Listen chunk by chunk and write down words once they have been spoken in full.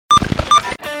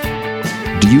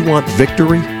you want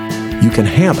victory? You can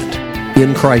have it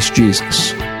in Christ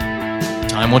Jesus.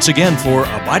 Time once again for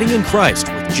Abiding in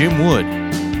Christ with Jim Wood.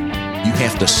 You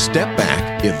have to step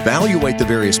back, evaluate the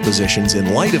various positions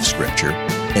in light of Scripture,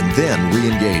 and then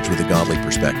re-engage with a godly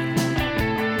perspective.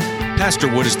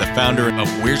 Pastor Wood is the founder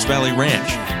of Wears Valley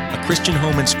Ranch, a Christian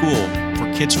home and school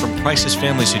for kids from crisis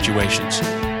family situations.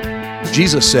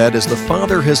 Jesus said, "As the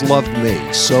Father has loved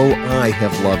me, so I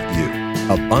have loved you.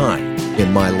 Abide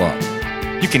in my love."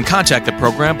 You can contact the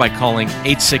program by calling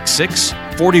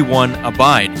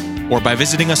 866-41-ABIDE or by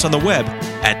visiting us on the web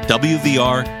at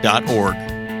wvr.org.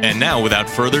 And now, without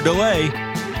further delay,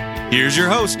 here's your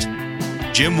host,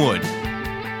 Jim Wood.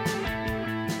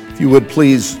 If you would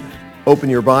please open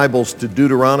your Bibles to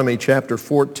Deuteronomy chapter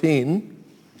 14.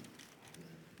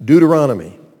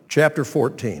 Deuteronomy chapter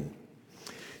 14.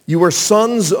 You are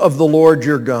sons of the Lord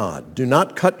your God. Do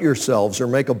not cut yourselves or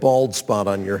make a bald spot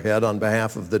on your head on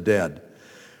behalf of the dead.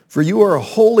 For you are a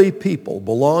holy people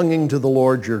belonging to the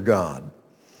Lord your God.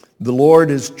 The Lord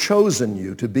has chosen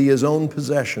you to be his own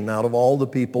possession out of all the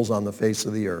peoples on the face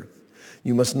of the earth.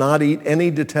 You must not eat any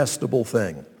detestable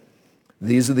thing.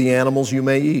 These are the animals you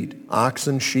may eat: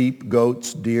 oxen, sheep,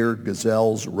 goats, deer,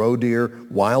 gazelles, roe deer,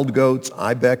 wild goats,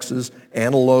 ibexes,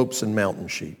 antelopes, and mountain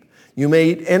sheep. You may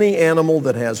eat any animal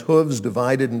that has hooves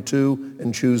divided in two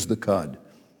and chews the cud.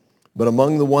 But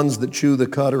among the ones that chew the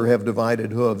cud or have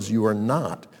divided hooves, you are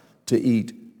not to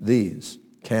eat these: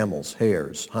 camels,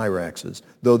 hares, hyraxes.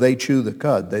 Though they chew the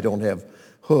cud, they don't have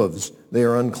hooves. They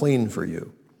are unclean for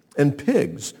you. And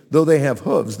pigs, though they have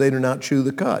hooves, they do not chew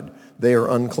the cud. They are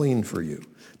unclean for you.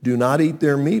 Do not eat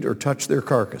their meat or touch their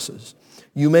carcasses.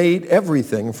 You may eat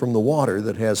everything from the water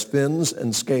that has fins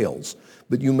and scales,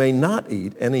 but you may not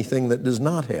eat anything that does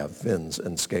not have fins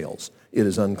and scales. It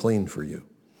is unclean for you.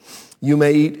 You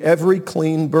may eat every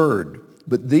clean bird,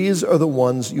 but these are the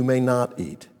ones you may not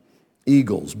eat: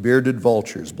 eagles, bearded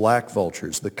vultures, black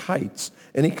vultures, the kites,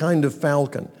 any kind of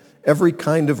falcon, every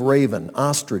kind of raven,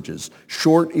 ostriches,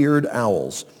 short-eared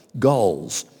owls,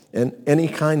 gulls, and any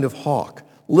kind of hawk,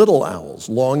 little owls,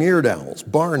 long-eared owls,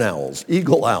 barn owls,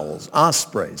 eagle owls,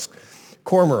 ospreys,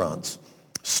 cormorants,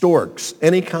 storks,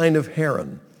 any kind of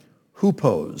heron,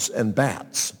 hoopoes, and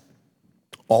bats.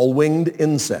 All winged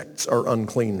insects are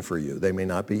unclean for you. They may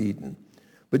not be eaten.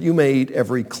 But you may eat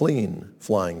every clean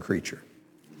flying creature.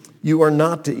 You are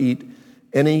not to eat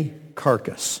any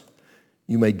carcass.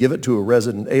 You may give it to a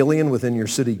resident alien within your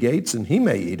city gates, and he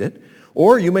may eat it,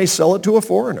 or you may sell it to a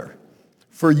foreigner.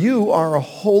 For you are a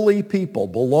holy people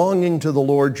belonging to the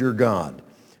Lord your God.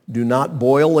 Do not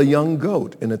boil a young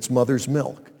goat in its mother's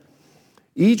milk.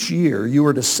 Each year you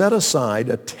are to set aside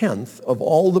a tenth of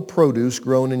all the produce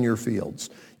grown in your fields.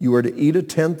 You are to eat a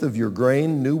tenth of your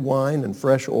grain, new wine, and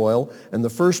fresh oil, and the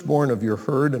firstborn of your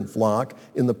herd and flock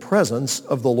in the presence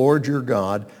of the Lord your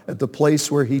God at the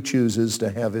place where he chooses to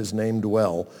have his name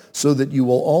dwell, so that you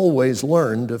will always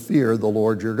learn to fear the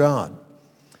Lord your God.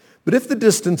 But if the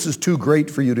distance is too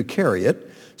great for you to carry it,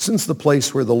 since the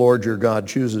place where the Lord your God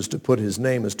chooses to put his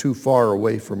name is too far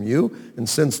away from you, and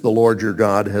since the Lord your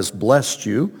God has blessed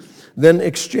you, then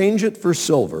exchange it for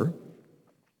silver.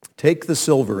 Take the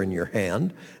silver in your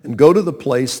hand and go to the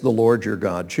place the Lord your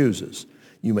God chooses.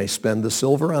 You may spend the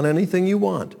silver on anything you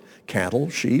want: cattle,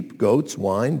 sheep, goats,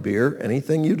 wine, beer,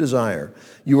 anything you desire.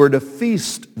 You are to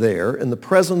feast there in the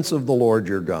presence of the Lord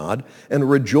your God and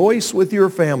rejoice with your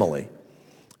family.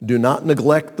 Do not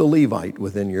neglect the Levite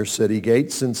within your city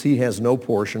gates, since he has no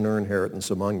portion or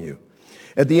inheritance among you.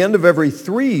 At the end of every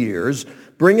 3 years,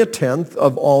 bring a tenth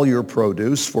of all your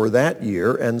produce for that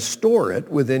year and store it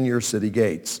within your city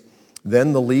gates.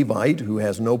 Then the Levite, who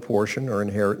has no portion or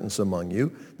inheritance among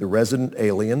you, the resident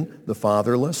alien, the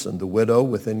fatherless, and the widow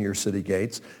within your city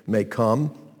gates, may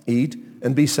come, eat,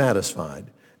 and be satisfied.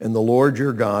 And the Lord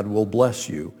your God will bless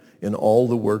you in all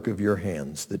the work of your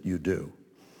hands that you do.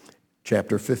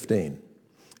 Chapter 15.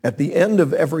 At the end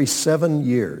of every 7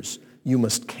 years, you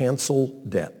must cancel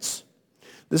debts.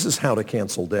 This is how to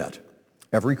cancel debt.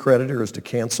 Every creditor is to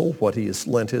cancel what he has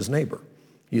lent his neighbor.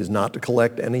 He is not to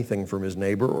collect anything from his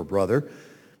neighbor or brother,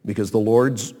 because the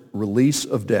Lord's release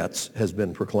of debts has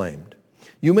been proclaimed.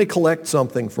 You may collect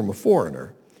something from a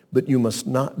foreigner, but you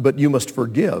must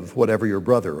forgive whatever your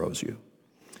brother owes you.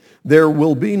 There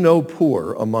will be no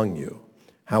poor among you,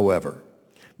 however,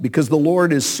 because the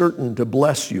Lord is certain to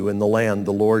bless you in the land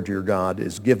the Lord your God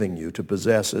is giving you to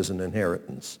possess as an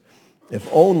inheritance, if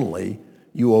only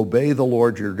you obey the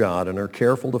Lord your God and are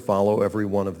careful to follow every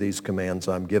one of these commands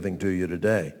I'm giving to you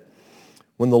today.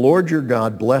 When the Lord your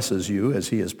God blesses you as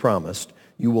he has promised,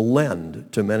 you will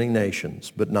lend to many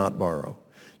nations, but not borrow.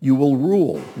 You will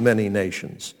rule many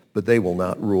nations, but they will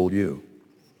not rule you.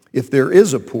 If there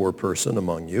is a poor person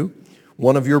among you,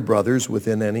 one of your brothers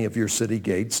within any of your city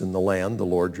gates in the land the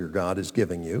Lord your God is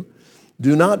giving you,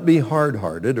 do not be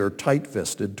hard-hearted or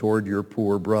tight-fisted toward your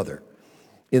poor brother.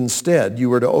 Instead,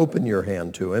 you are to open your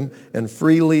hand to him and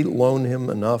freely loan him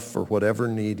enough for whatever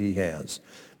need he has.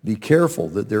 Be careful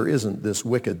that there isn't this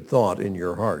wicked thought in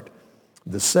your heart.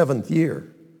 The 7th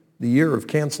year, the year of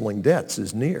canceling debts,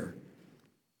 is near,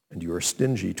 and you are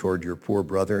stingy toward your poor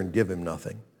brother and give him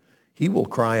nothing. He will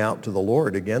cry out to the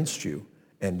Lord against you,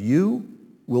 and you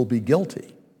will be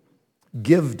guilty.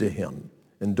 Give to him,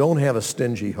 and don't have a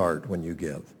stingy heart when you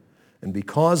give. And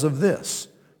because of this,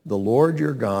 the Lord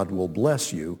your God will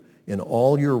bless you in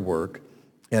all your work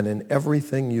and in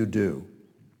everything you do.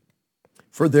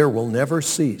 For there will never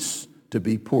cease to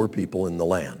be poor people in the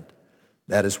land.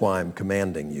 That is why I'm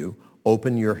commanding you,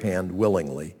 open your hand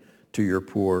willingly to your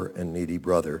poor and needy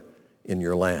brother in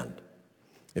your land.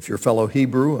 If your fellow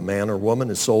Hebrew, a man or woman,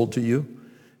 is sold to you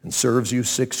and serves you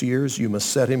 6 years, you must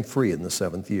set him free in the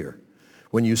 7th year.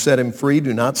 When you set him free,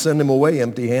 do not send him away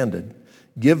empty-handed.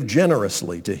 Give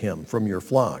generously to him from your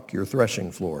flock, your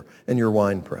threshing floor, and your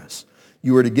winepress.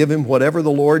 You are to give him whatever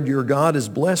the Lord your God has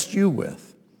blessed you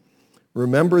with.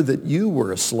 Remember that you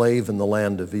were a slave in the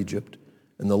land of Egypt,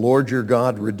 and the Lord your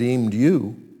God redeemed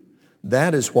you.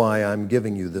 That is why I'm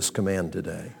giving you this command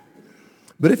today.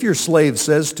 But if your slave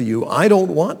says to you, I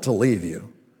don't want to leave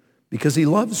you, because he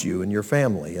loves you and your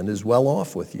family and is well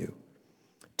off with you,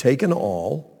 take an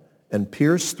awl and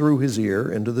pierce through his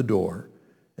ear into the door,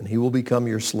 and he will become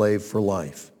your slave for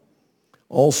life.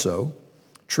 Also,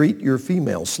 treat your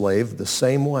female slave the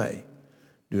same way.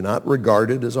 Do not regard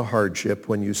it as a hardship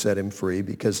when you set him free,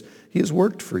 because he has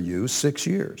worked for you 6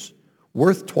 years,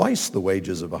 worth twice the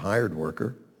wages of a hired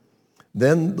worker.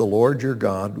 Then the Lord your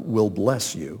God will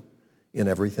bless you in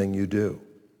everything you do.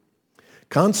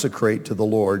 Consecrate to the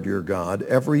Lord your God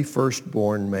every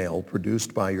firstborn male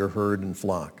produced by your herd and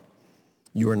flock.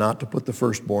 You are not to put the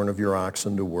firstborn of your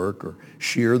oxen to work or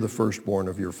shear the firstborn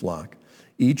of your flock.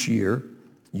 Each year,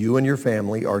 you and your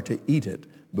family are to eat it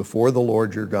before the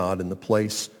Lord your God in the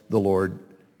place the Lord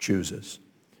chooses.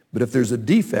 But if there's a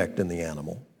defect in the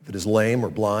animal, if it is lame or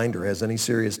blind or has any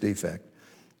serious defect,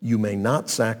 you may not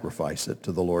sacrifice it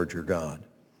to the Lord your God.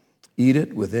 Eat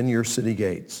it within your city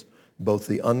gates. Both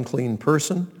the unclean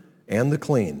person and the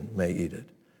clean may eat it,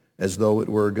 as though it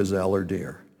were a gazelle or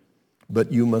deer.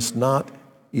 But you must not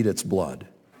eat its blood.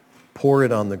 Pour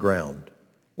it on the ground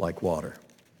like water.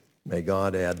 May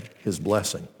God add his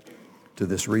blessing to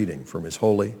this reading from his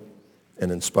holy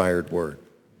and inspired word.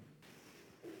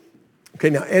 Okay,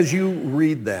 now as you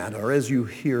read that or as you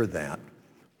hear that,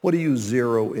 what do you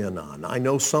zero in on? I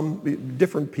know some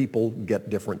different people get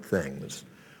different things,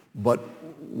 but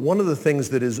one of the things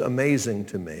that is amazing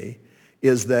to me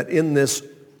is that in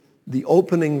the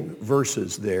opening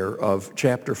verses there of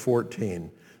chapter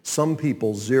 14, some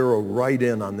people zero right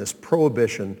in on this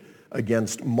prohibition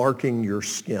against marking your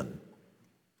skin.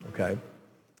 Okay?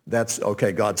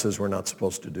 God says we're not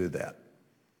supposed to do that.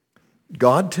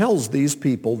 God tells these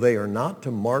people they are not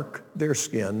to mark their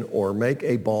skin or make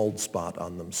a bald spot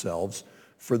on themselves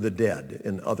for the dead.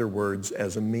 In other words,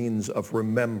 as a means of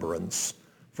remembrance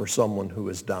for someone who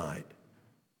has died.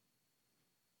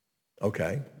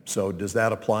 Okay, so does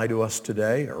that apply to us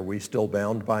today? Are we still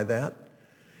bound by that?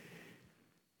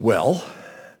 Well,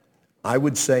 I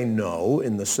would say no,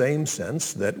 in the same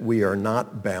sense that we are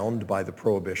not bound by the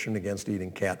prohibition against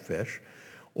eating catfish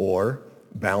or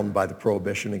bound by the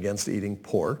prohibition against eating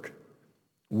pork.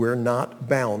 We're not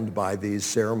bound by these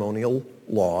ceremonial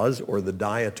laws or the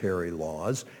dietary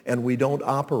laws, and we don't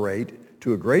operate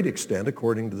to a great extent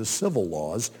according to the civil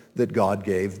laws that God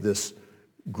gave this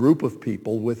group of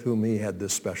people with whom he had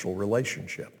this special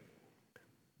relationship.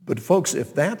 But folks,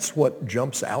 if that's what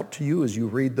jumps out to you as you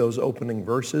read those opening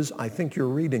verses, I think you're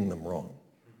reading them wrong.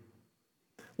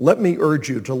 Let me urge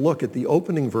you to look at the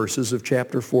opening verses of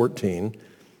chapter 14,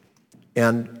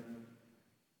 and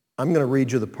I'm going to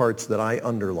read you the parts that I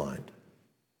underlined.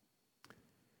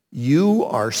 You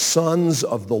are sons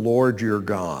of the Lord your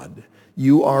God.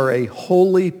 You are a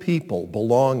holy people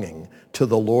belonging to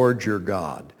the Lord your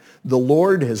God. The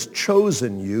Lord has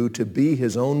chosen you to be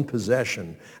his own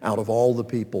possession out of all the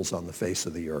peoples on the face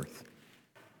of the earth.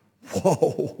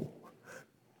 Whoa!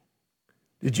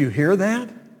 Did you hear that?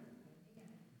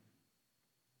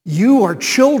 You are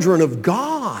children of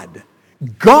God.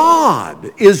 God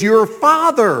is your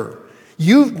Father.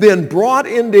 You've been brought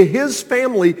into his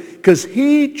family because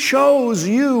he chose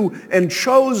you and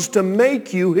chose to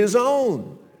make you his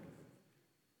own.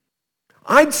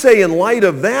 I'd say in light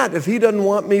of that, if he doesn't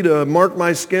want me to mark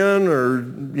my skin or,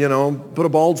 put a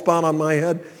bald spot on my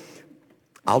head,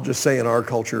 I'll just say in our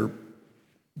culture,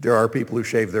 there are people who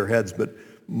shave their heads, but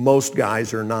most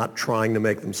guys are not trying to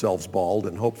make themselves bald,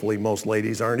 and hopefully most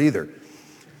ladies aren't either.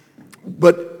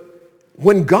 But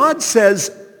when God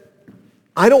says,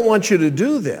 I don't want you to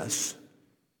do this,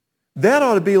 that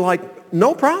ought to be like,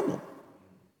 no problem.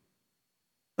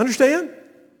 Understand?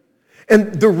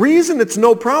 And the reason it's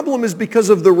no problem is because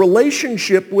of the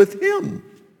relationship with him.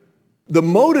 The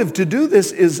motive to do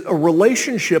this is a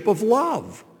relationship of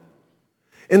love.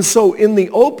 And so in the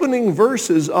opening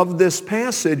verses of this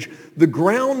passage, the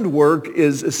groundwork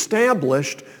is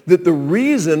established that the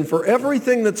reason for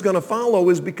everything that's going to follow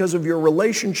is because of your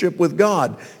relationship with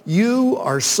God. You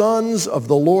are sons of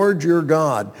the Lord your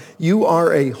God. You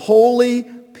are a holy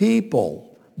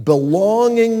people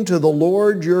belonging to the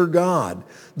Lord your God.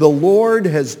 The Lord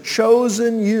has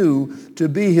chosen you to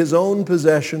be his own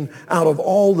possession out of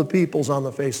all the peoples on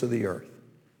the face of the earth.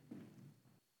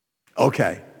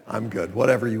 Okay. I'm good.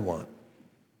 Whatever you want.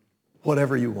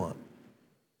 Whatever you want.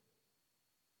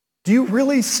 Do you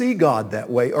really see God that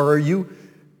way, or are you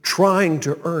trying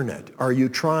to earn it? Are you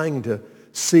trying to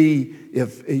see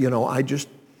if,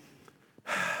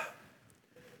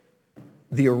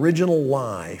 the original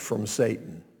lie from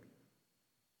Satan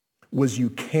was you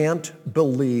can't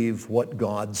believe what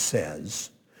God says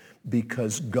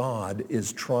because God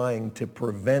is trying to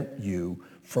prevent you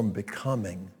from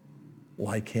becoming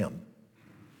like him.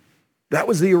 That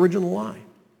was the original lie.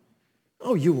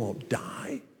 Oh, you won't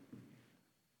die.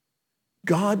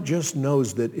 God just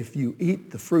knows that if you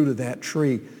eat the fruit of that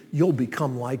tree, you'll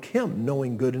become like him,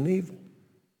 knowing good and evil.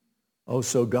 Oh,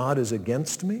 so God is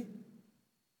against me?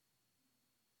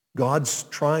 God's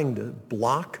trying to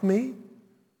block me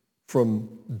from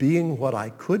being what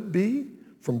I could be,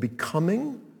 from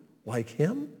becoming like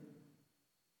him?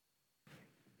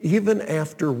 Even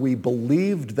after we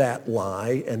believed that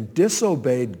lie and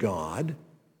disobeyed God,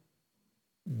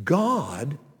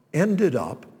 God ended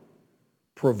up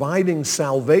providing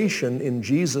salvation in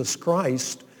Jesus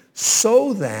Christ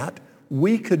so that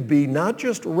we could be not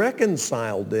just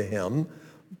reconciled to him,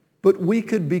 but we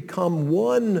could become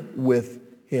one with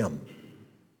him.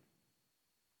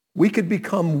 We could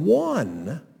become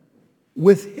one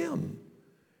with him.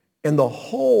 And the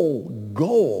whole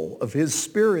goal of his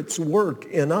Spirit's work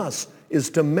in us is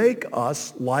to make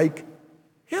us like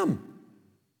him.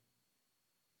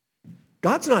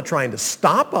 God's not trying to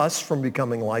stop us from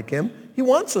becoming like him. He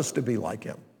wants us to be like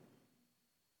him.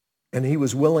 And he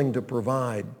was willing to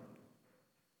provide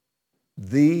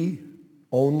the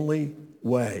only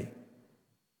way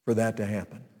for that to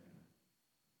happen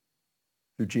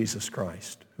through Jesus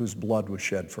Christ, whose blood was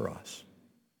shed for us.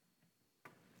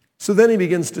 So then he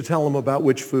begins to tell them about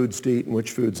which foods to eat and which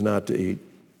foods not to eat.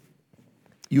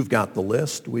 You've got the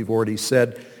list. We've already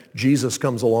said Jesus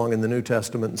comes along in the New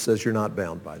Testament and says you're not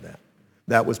bound by that.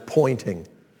 That was pointing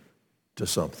to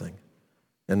something.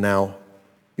 And now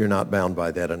you're not bound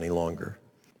by that any longer.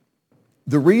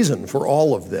 The reason for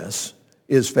all of this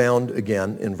is found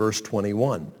again in verse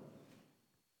 21.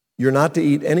 You're not to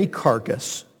eat any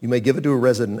carcass. You may give it to a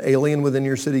resident alien within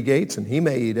your city gates, and he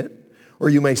may eat it. Or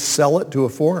you may sell it to a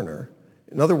foreigner.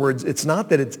 In other words, it's not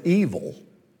that it's evil,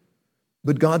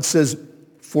 but God says,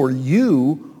 for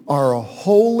you are a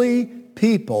holy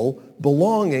people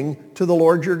belonging to the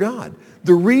Lord your God.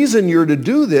 The reason you're to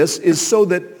do this is so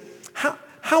that,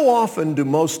 how often do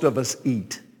most of us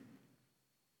eat?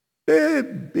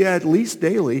 At least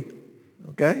daily,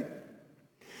 okay?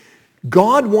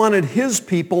 God wanted his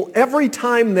people, every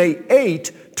time they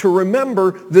ate, to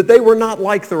remember that they were not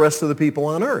like the rest of the people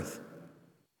on earth.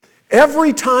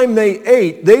 Every time they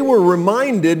ate, they were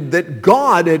reminded that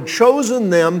God had chosen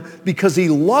them because he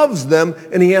loves them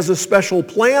and he has a special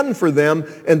plan for them,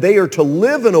 and they are to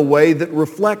live in a way that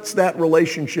reflects that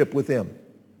relationship with him.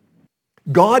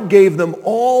 God gave them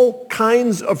all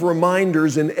kinds of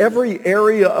reminders in every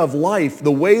area of life,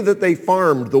 the way that they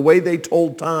farmed, the way they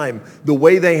told time, the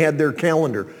way they had their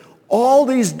calendar. All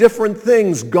these different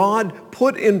things God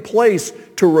put in place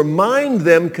to remind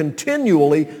them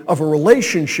continually of a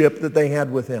relationship that they had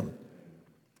with him.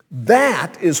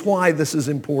 That is why this is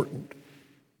important.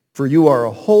 For you are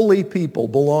a holy people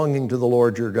belonging to the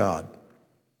Lord your God.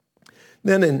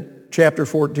 Then in chapter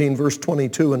 14, verse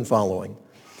 22 and following,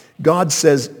 God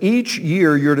says, each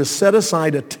year you're to set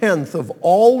aside a tenth of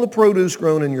all the produce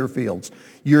grown in your fields.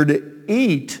 You're to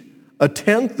eat a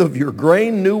tenth of your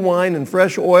grain, new wine, and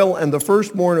fresh oil, and the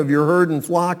firstborn of your herd and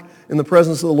flock in the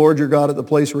presence of the Lord your God at the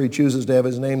place where he chooses to have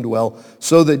his name dwell,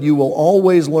 so that you will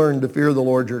always learn to fear the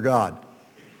Lord your God.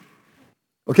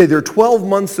 Okay, there are 12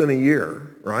 months in a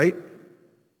year, right?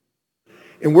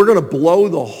 And we're going to blow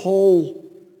the whole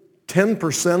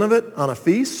 10% of it on a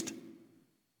feast?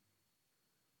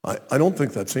 I don't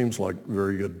think that seems like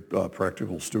very good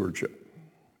practical stewardship.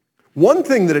 One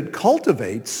thing that it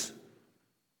cultivates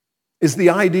is the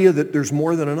idea that there's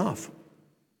more than enough.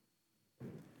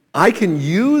 I can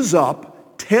use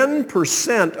up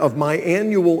 10% of my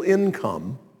annual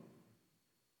income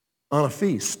on a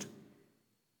feast.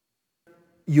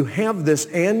 You have this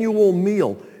annual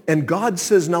meal, and God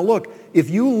says, now look, if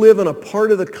you live in a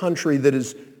part of the country that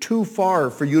is too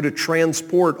far for you to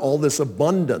transport all this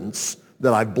abundance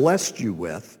that I've blessed you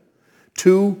with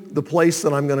to the place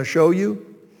that I'm going to show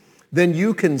you, then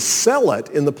you can sell it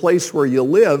in the place where you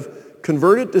live,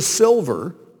 convert it to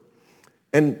silver,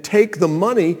 and take the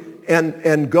money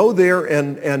and go there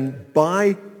and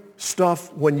buy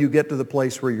stuff when you get to the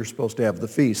place where you're supposed to have the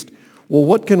feast. Well,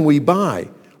 what can we buy?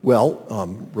 Well,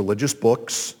 religious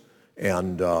books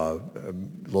and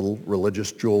little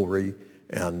religious jewelry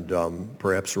and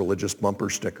perhaps religious bumper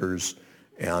stickers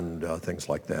and things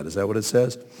like that. Is that what it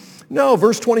says? No,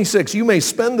 verse 26, you may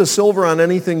spend the silver on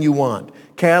anything you want.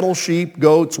 Cattle, sheep,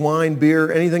 goats, wine,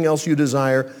 beer, anything else you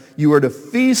desire. You are to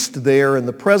feast there in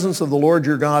the presence of the Lord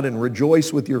your God and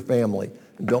rejoice with your family.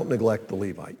 And don't neglect the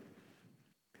Levite.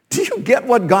 Do you get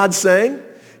what God's saying?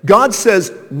 God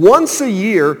says, once a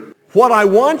year, what I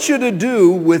want you to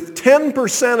do with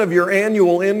 10% of your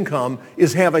annual income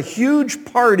is have a huge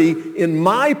party in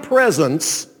my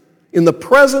presence, in the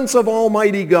presence of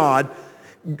Almighty God.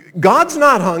 God's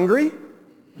not hungry.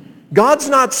 God's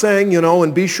not saying,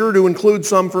 and be sure to include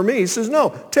some for me. He says,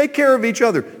 no, take care of each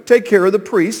other. Take care of the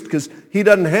priest because he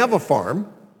doesn't have a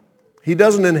farm. He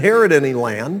doesn't inherit any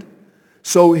land.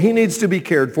 So he needs to be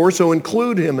cared for, so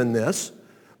include him in this.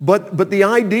 But the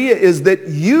idea is that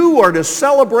you are to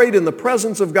celebrate in the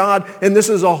presence of God, and this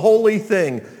is a holy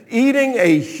thing. Eating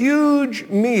a huge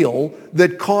meal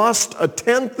that costs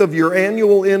 1/10 of your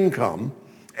annual income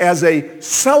as a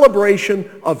celebration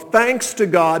of thanks to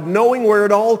God, knowing where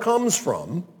it all comes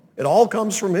from. It all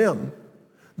comes from him.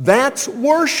 That's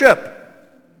worship.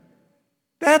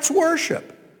 That's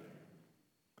worship.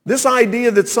 This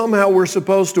idea that somehow we're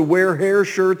supposed to wear hair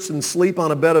shirts and sleep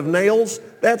on a bed of nails,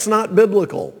 that's not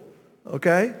biblical,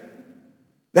 okay?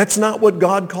 That's not what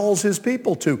God calls his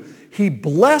people to. He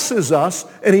blesses us,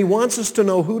 and he wants us to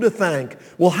know who to thank.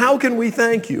 Well, how can we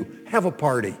thank you? Have a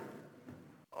party.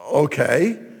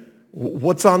 Okay,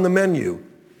 what's on the menu?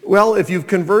 Well, if you've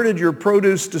converted your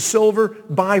produce to silver,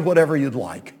 buy whatever you'd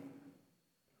like.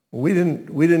 We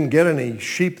didn't get any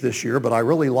sheep this year, but I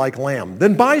really like lamb.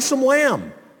 Then buy some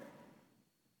lamb.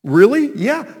 Really?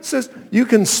 Yeah. It says you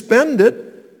can spend it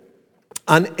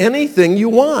on anything you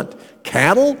want.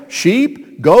 Cattle,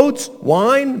 sheep, goats,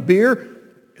 wine, beer.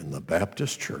 In the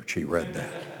Baptist church, he read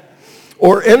that.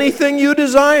 Or anything you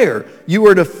desire. You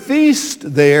are to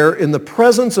feast there in the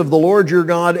presence of the Lord your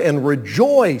God and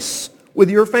rejoice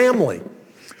with your family.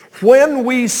 When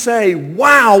we say,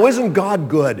 wow, isn't God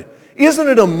good? Isn't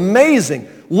it amazing?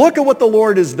 Look at what the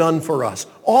Lord has done for us.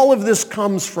 All of this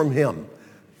comes from him.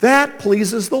 That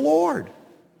pleases the Lord.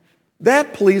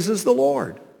 That pleases the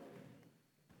Lord.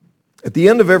 At the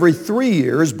end of every 3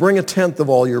 years, bring 1/10 of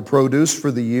all your produce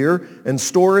for the year and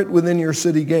store it within your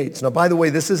city gates. Now, by the way,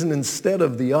 this isn't instead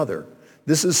of the other.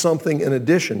 This is something in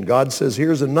addition. God says,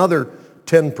 here's another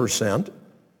 10%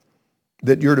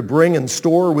 that you're to bring and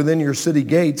store within your city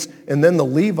gates. And then the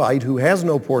Levite, who has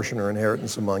no portion or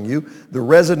inheritance among you, the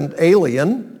resident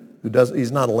alien,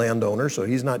 he's not a landowner, so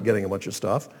he's not getting a bunch of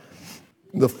stuff,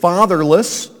 the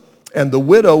fatherless and the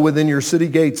widow within your city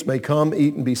gates may come,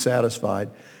 eat, and be satisfied.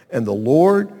 And the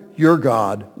Lord your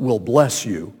God will bless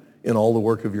you in all the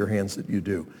work of your hands that you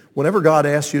do. Whenever God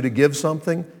asks you to give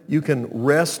something, you can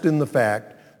rest in the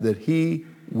fact that he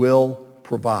will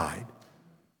provide.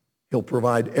 He'll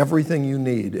provide everything you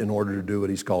need in order to do what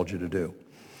he's called you to do.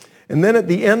 And then at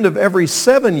the end of every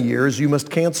 7 years, you must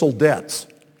cancel debts.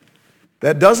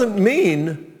 That doesn't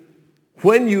mean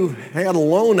when you've had a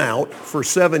loan out for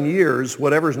 7 years,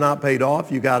 whatever's not paid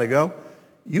off, you got to go.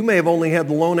 You may have only had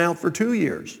the loan out for 2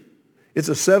 years. It's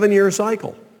a 7-year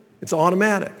cycle. It's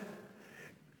automatic.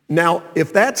 Now,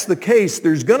 if that's the case,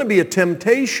 there's going to be a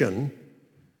temptation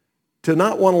to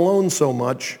not want to loan so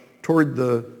much toward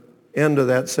the end of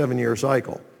that 7-year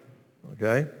cycle.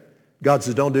 Okay? God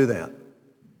says, don't do that.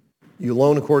 You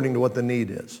loan according to what the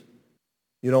need is.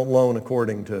 You don't loan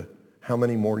according to how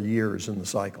many more years in the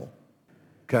cycle.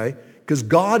 Okay? Because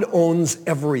God owns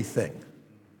everything.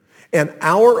 And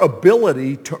our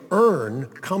ability to earn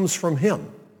comes from him.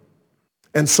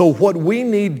 And so what we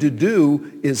need to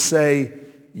do is say,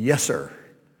 yes, sir,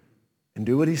 and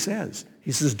do what he says.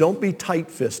 He says, don't be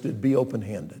tight-fisted, be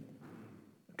open-handed.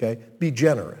 Okay? Be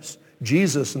generous.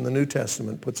 Jesus in the New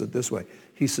Testament puts it this way.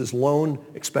 He says, loan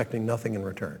expecting nothing in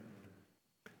return.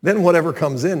 Then whatever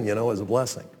comes in, is a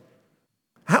blessing.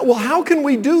 How can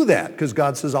we do that? Because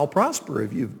God says, I'll prosper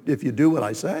if you do what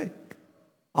I say.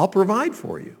 I'll provide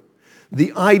for you.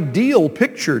 The ideal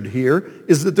pictured here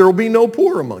is that there will be no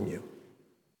poor among you.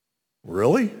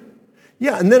 Really?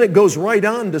 Yeah, and then it goes right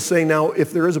on to say, now,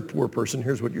 if there is a poor person,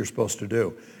 here's what you're supposed to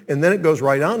do. And then it goes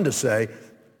right on to say,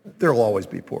 there will always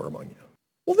be poor among you.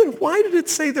 Well, then why did it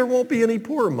say there won't be any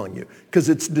poor among you? Because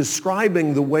it's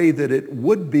describing the way that it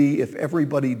would be if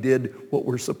everybody did what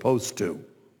we're supposed to.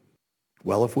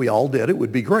 Well, if we all did, it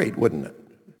would be great, wouldn't it?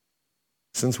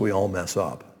 Since we all mess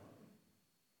up,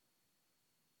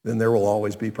 then there will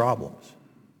always be problems.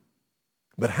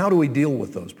 But how do we deal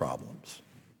with those problems?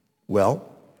 Well,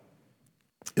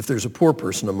 if there's a poor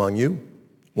person among you,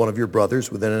 one of your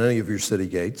brothers within any of your city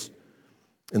gates,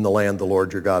 in the land the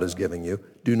Lord your God is giving you,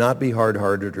 do not be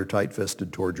hard-hearted or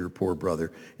tight-fisted toward your poor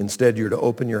brother. Instead, you're to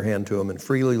open your hand to him and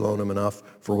freely loan him enough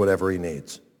for whatever he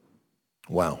needs.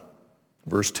 Wow.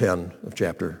 Verse 10 of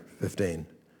chapter 15.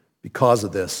 Because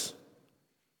of this,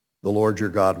 the Lord your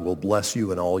God will bless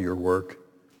you in all your work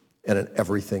and in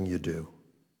everything you do.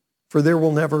 For there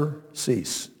will never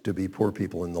cease to be poor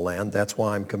people in the land. That's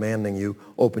why I'm commanding you,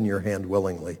 open your hand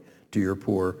willingly to your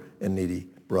poor and needy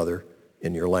brother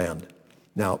in your land.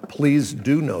 Now, please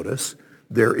do notice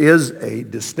there is a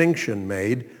distinction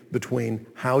made between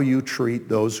how you treat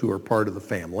those who are part of the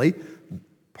family,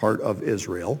 part of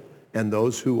Israel, and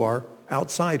those who are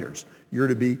outsiders. You're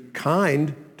to be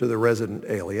kind to the resident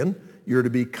alien. You're to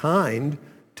be kind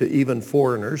to even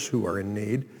foreigners who are in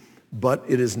need, but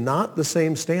it is not the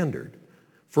same standard.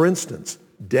 For instance,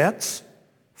 debts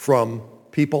from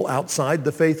people outside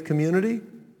the faith community,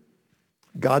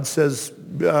 God says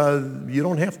you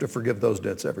don't have to forgive those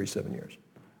debts every 7 years.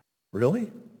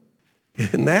 Really?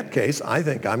 In that case, I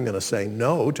think I'm going to say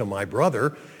no to my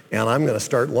brother, and I'm going to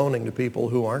start loaning to people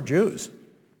who aren't Jews.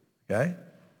 Okay?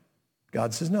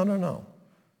 God says, no.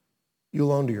 You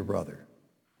loan to your brother.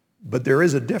 But there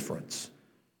is a difference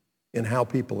in how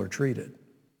people are treated,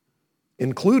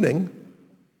 including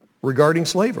regarding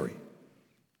slavery.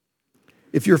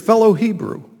 If your fellow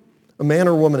Hebrew, a man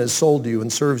or woman, is sold to you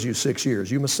and serves you 6 years,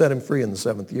 you must set him free in the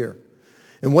 7th year.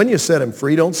 And when you set him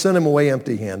free, don't send him away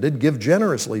empty-handed. Give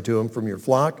generously to him from your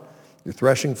flock, your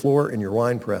threshing floor, and your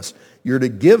winepress. You're to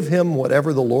give him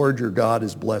whatever the Lord your God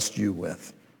has blessed you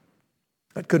with.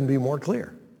 That couldn't be more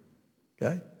clear.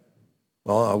 Okay?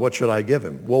 Well, what should I give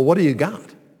him? Well, what do you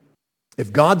got?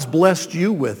 If God's blessed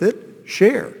you with it,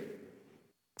 share.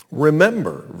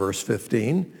 Remember, verse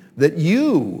 15, that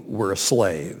you were a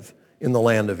slave in the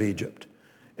land of Egypt,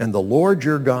 and the Lord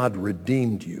your God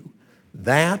redeemed you.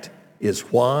 That is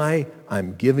why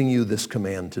I'm giving you this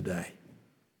command today.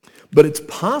 But it's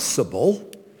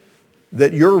possible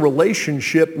that your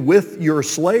relationship with your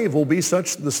slave will be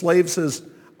such that the slave says,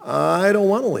 I don't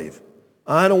want to leave.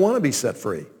 I don't want to be set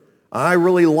free. I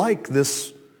really like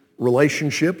this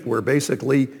relationship where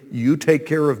basically you take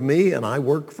care of me and I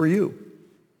work for you.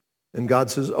 And God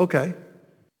says, okay,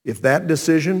 if that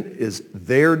decision is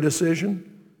their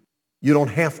decision, you don't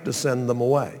have to send them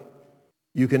away.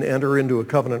 You can enter into a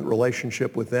covenant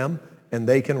relationship with them and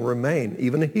they can remain,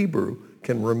 even a Hebrew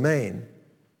can remain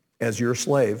as your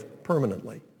slave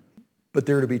permanently. But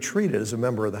they're to be treated as a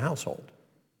member of the household.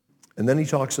 And then he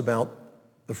talks about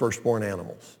the firstborn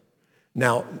animals.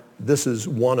 Now, this is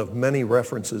one of many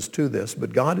references to this,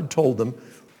 but God had told them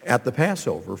at the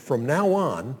Passover, from now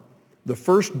on, the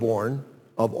firstborn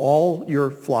of all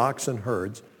your flocks and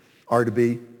herds are to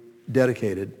be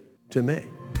dedicated to me.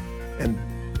 And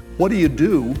what do you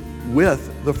do with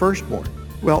the firstborn?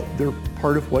 Well, they're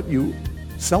part of what you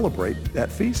celebrate that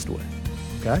feast with,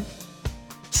 okay?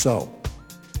 So,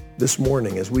 this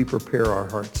morning, as we prepare our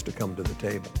hearts to come to the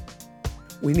table,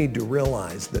 we need to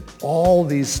realize that all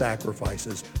these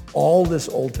sacrifices, all this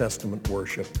Old Testament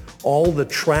worship, all the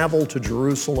travel to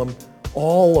Jerusalem,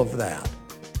 all of that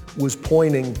was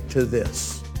pointing to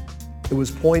this. It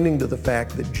was pointing to the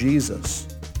fact that Jesus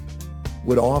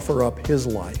would offer up his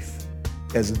life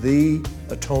as the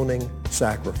atoning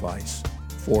sacrifice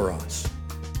for us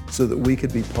so that we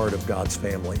could be part of God's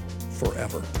family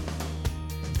forever.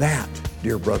 That,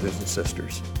 dear brothers and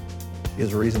sisters,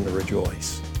 is reason to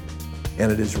rejoice. And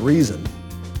it is reason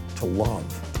to love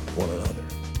one another.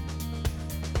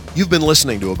 You've been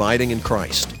listening to Abiding in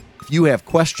Christ. If you have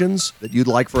questions that you'd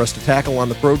like for us to tackle on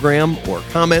the program or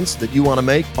comments that you want to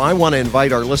make, I want to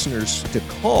invite our listeners to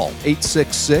call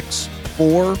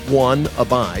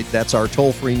 866-41-ABIDE. That's our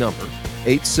toll-free number,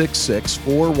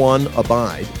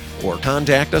 866-41-ABIDE. Or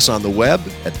contact us on the web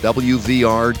at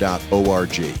wvr.org.